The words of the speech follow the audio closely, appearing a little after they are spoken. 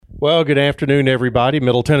Well, good afternoon, everybody.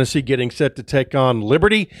 Middle Tennessee getting set to take on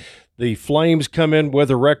Liberty. The Flames come in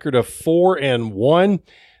with a record of 4-1.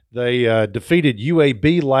 They defeated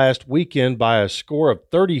UAB last weekend by a score of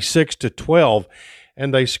 36-12,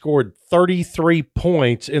 and they scored 33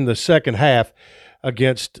 points in the second half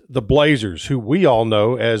against the Blazers, who we all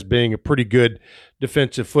know as being a pretty good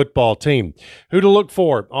defensive football team. Who to look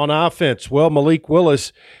for on offense? Well, Malik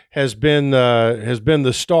Willis has been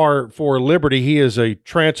the star for Liberty. He is a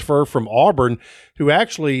transfer from Auburn who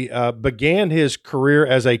actually began his career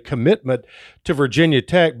as a commitment to Virginia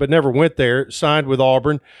Tech, but never went there, signed with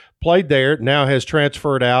Auburn, played there, now has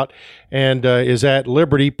transferred out and is at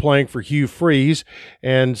Liberty playing for Hugh Freeze.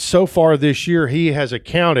 And so far this year, he has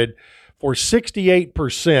accounted for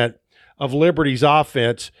 68% of Liberty's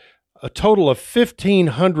offense, a total of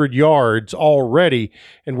 1,500 yards already,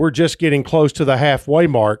 and we're just getting close to the halfway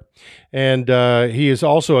mark. And he has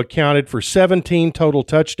also accounted for 17 total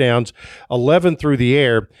touchdowns, 11 through the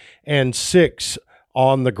air, and 6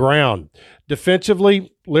 on the ground.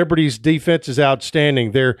 Defensively, Liberty's defense is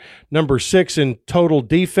outstanding. They're number 6 in total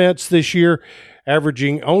defense this year,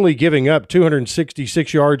 only giving up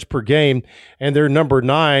 266 yards per game, and they're number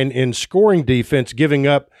 9 in scoring defense, giving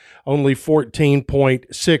up only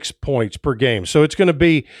 14.6 points per game. So it's going to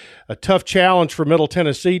be a tough challenge for Middle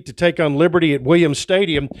Tennessee to take on Liberty at Williams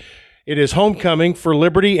Stadium. It is homecoming for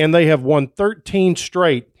Liberty, and they have won 13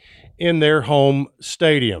 straight in their home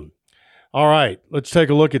stadium. All right, let's take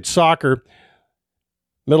a look at soccer.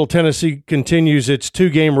 Middle Tennessee continues its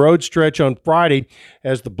 2-game road stretch on Friday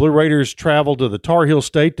as the Blue Raiders travel to the Tar Heel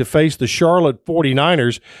State to face the Charlotte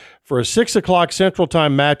 49ers for a 6 o'clock Central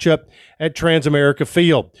Time matchup at Transamerica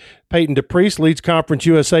Field. Peyton DePriest leads Conference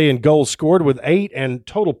USA in goals scored with 8 and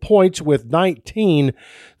total points with 19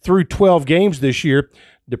 through 12 games this year.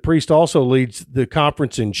 DePriest also leads the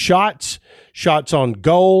conference in shots on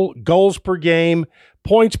goal, goals per game,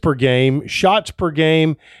 points per game, shots per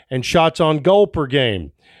game, and shots on goal per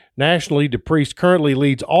game. Nationally, DePriest currently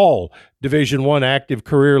leads all Division I active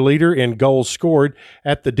career leader in goals scored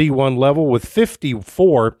at the D1 level with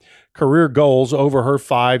 54 career goals over her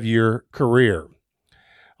 5-year career.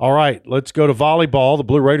 All right, let's go to volleyball. The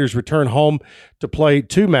Blue Raiders return home to play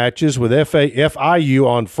 2 matches with FIU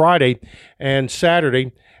on Friday and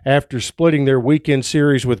Saturday after splitting their weekend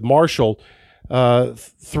series with Marshall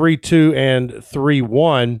 3-2 and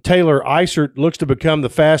 3-1. Taylor Isert looks to become the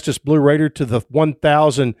fastest Blue Raider to the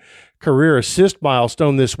 1,000 career assist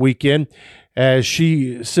milestone this weekend, as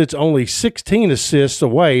she sits only 16 assists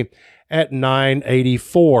away at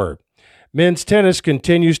 984. Men's tennis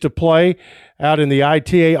continues to play out in the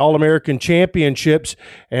ITA All-American Championships,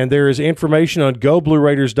 and there is information on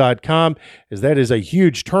GoBlueRaiders.com, as that is a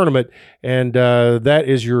huge tournament, and that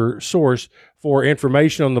is your source for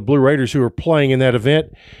information on the Blue Raiders who are playing in that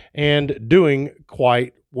event and doing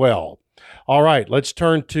quite well. All right, let's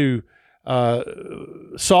turn to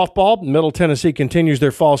softball. Middle Tennessee continues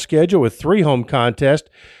their fall schedule with 3 home contests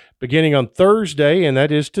beginning on Thursday, and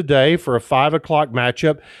that is today, for a 5 o'clock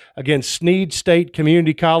matchup against Snead State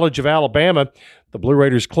Community College of Alabama. The Blue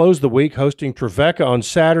Raiders close the week hosting Trevecca on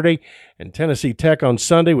Saturday and Tennessee Tech on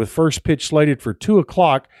Sunday, with first pitch slated for 2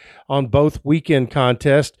 o'clock on both weekend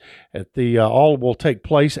contests. All will take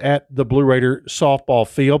place at the Blue Raider softball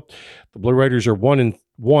field. The Blue Raiders are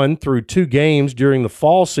 1-1 through 2 games during the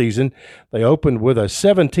fall season. They opened with a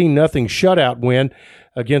 17-0 shutout win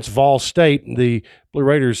against Vol State. The Blue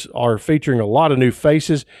Raiders are featuring a lot of new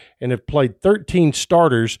faces and have played 13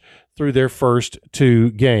 starters through their first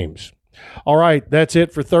 2 games. All right, that's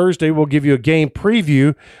it for Thursday. We'll give you a game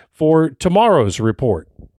preview for tomorrow's report.